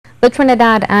The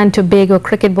Trinidad and Tobago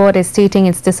Cricket Board is stating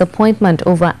its disappointment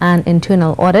over an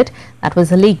internal audit that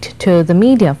was leaked to the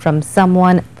media from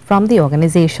someone from the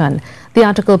organization. The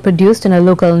article produced in a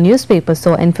local newspaper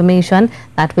saw information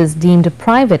that was deemed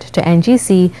private to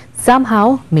NGC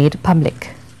somehow made public.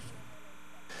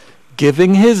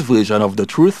 Giving his version of the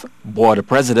truth, board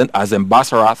president Azim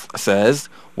Basarath says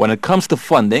when it comes to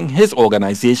funding, his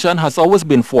organization has always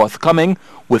been forthcoming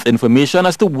with information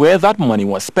as to where that money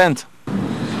was spent.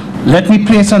 Let me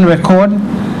place on record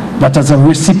that as a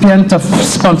recipient of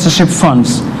sponsorship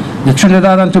funds, the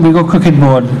Trinidad and Tobago Cricket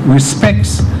Board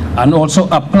respects and also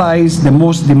applies the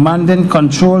most demanding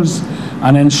controls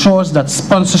and ensures that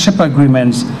sponsorship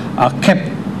agreements are kept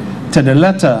to the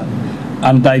letter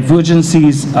and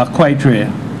divergencies are quite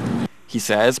rare. He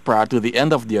says prior to the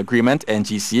end of the agreement,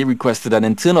 NGC requested an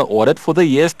internal audit for the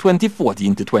years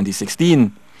 2014 to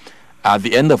 2016. At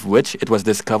the end of which it was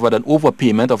discovered an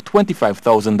overpayment of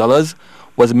 $25,000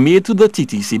 was made to the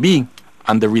TTCB,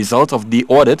 and the result of the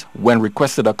audit, when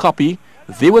requested a copy,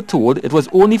 they were told it was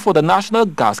only for the National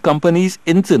Gas Company's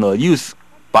internal use.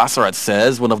 Bassarat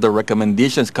says one of the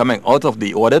recommendations coming out of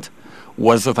the audit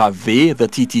was that they, the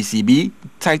TTCB,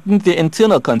 tighten their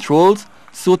internal controls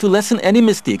so to lessen any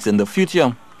mistakes in the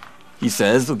future. He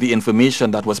says the information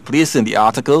that was placed in the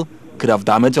article could have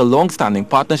damaged a long-standing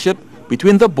partnership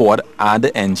between the board and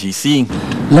the NGC.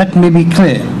 Let me be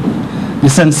clear. The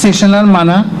sensational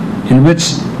manner in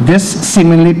which this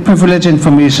seemingly privileged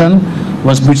information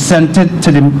was presented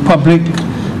to the public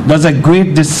does a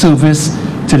great disservice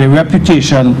to the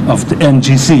reputation of the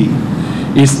NGC,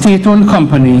 a state-owned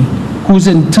company whose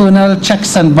internal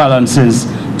checks and balances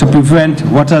to prevent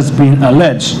what has been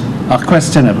alleged are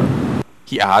questionable.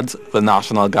 He adds the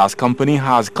National Gas Company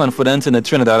has confidence in the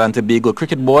Trinidad and Tobago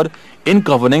Cricket Board in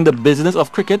governing the business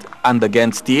of cricket and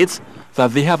again states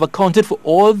that they have accounted for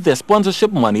all their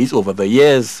sponsorship monies over the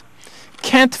years.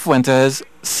 Kent Fuentes,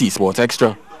 C Sport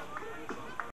Extra.